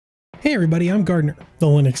Hey everybody, I'm Gardiner, the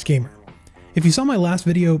Linux Gamer. If you saw my last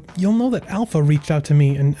video, you'll know that Alpha reached out to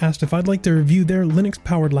me and asked if I'd like to review their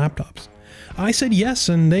Linux-powered laptops. I said yes,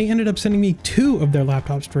 and they ended up sending me 2 of their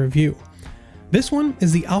laptops to review. This one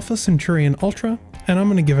is the Alpha Centurion Ultra, and I'm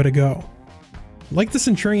going to give it a go. Like the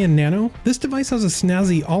Centurion Nano, this device has a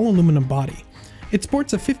snazzy all-aluminum body. It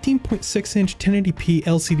sports a 15.6-inch 1080p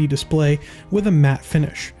LCD display with a matte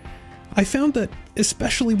finish. I found that,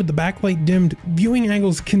 especially with the backlight dimmed, viewing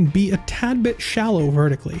angles can be a tad bit shallow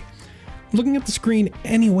vertically. Looking at the screen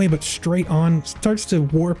any way but straight on starts to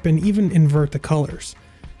warp and even invert the colors.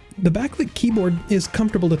 The backlit keyboard is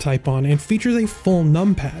comfortable to type on and features a full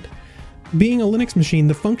numpad. Being a Linux machine,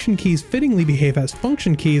 the function keys fittingly behave as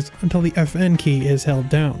function keys until the FN key is held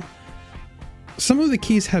down. Some of the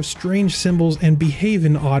keys have strange symbols and behave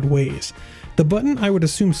in odd ways. The button I would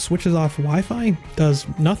assume switches off Wi-Fi does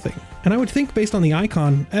nothing, and I would think based on the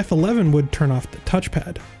icon, F11 would turn off the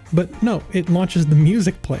touchpad. But no, it launches the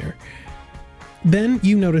music player. Then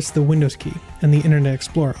you notice the Windows key and the Internet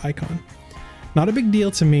Explorer icon. Not a big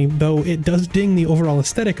deal to me, though it does ding the overall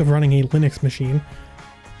aesthetic of running a Linux machine.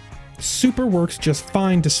 Super works just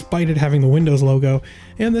fine despite it having the Windows logo,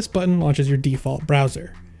 and this button launches your default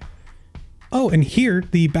browser. Oh, and here,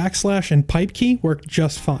 the backslash and pipe key work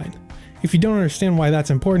just fine. If you don't understand why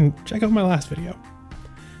that's important, check out my last video.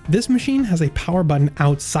 This machine has a power button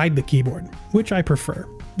outside the keyboard, which I prefer.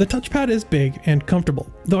 The touchpad is big and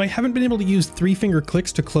comfortable, though I haven't been able to use 3-finger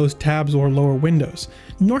clicks to close tabs or lower windows,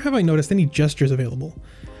 nor have I noticed any gestures available.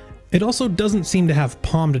 It also doesn't seem to have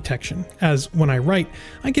palm detection, as when I write,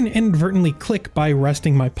 I can inadvertently click by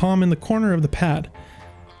resting my palm in the corner of the pad.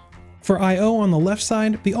 For I/O on the left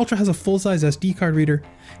side, the Ultra has a full-size SD card reader,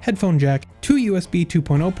 headphone jack, 2 USB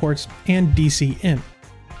 2.0 ports, and DC in.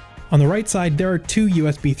 On the right side, there are 2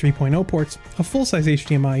 USB 3.0 ports, a full-size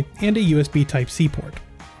HDMI, and a USB Type-C port.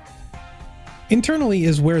 Internally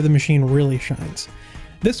is where the machine really shines.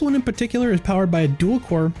 This one in particular is powered by a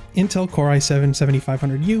dual-core Intel Core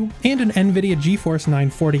i7-7500U and an Nvidia GeForce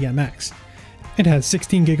 940MX. It has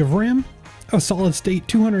 16 GB of RAM, a solid-state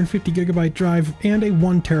 250GB drive, and a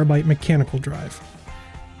 1TB mechanical drive.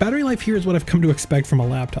 Battery life here is what I've come to expect from a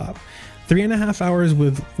laptop. 3.5 hours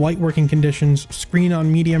with light working conditions, screen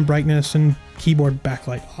on medium brightness, and keyboard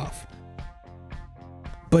backlight off.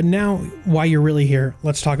 But now, while you're really here,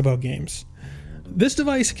 let's talk about games. This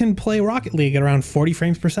device can play Rocket League at around 40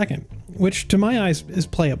 frames per second, which to my eyes is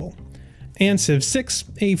playable. And Civ 6,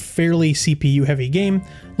 a fairly CPU-heavy game,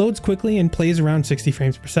 loads quickly and plays around 60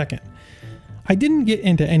 frames per second. I didn't get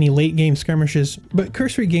into any late game skirmishes, but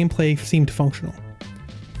cursory gameplay seemed functional.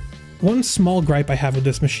 One small gripe I have with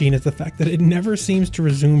this machine is the fact that it never seems to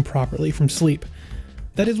resume properly from sleep.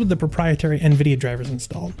 That is with the proprietary Nvidia drivers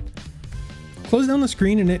installed. Close down the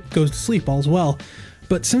screen and it goes to sleep all's well,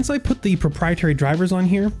 but since I put the proprietary drivers on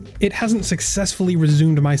here, it hasn't successfully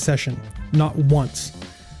resumed my session, not once.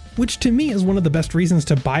 Which to me is one of the best reasons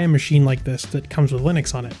to buy a machine like this that comes with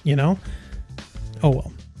Linux on it, you know? Oh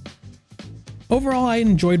well. Overall, I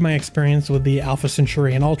enjoyed my experience with the Alpha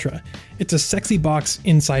Centurion Ultra. It's a sexy box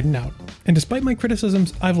inside and out, and despite my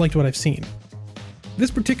criticisms, I've liked what I've seen.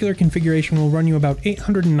 This particular configuration will run you about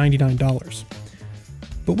 $899.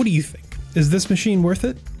 But what do you think? Is this machine worth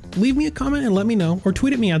it? Leave me a comment and let me know, or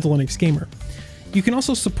tweet at me at @TheLinuxGamer. You can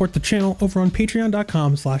also support the channel over on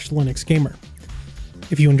patreon.com/LinuxGamer.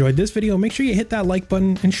 If you enjoyed this video, make sure you hit that like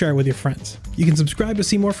button and share it with your friends. You can subscribe to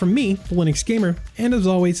see more from me, the Linux Gamer, and as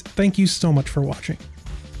always, thank you so much for watching.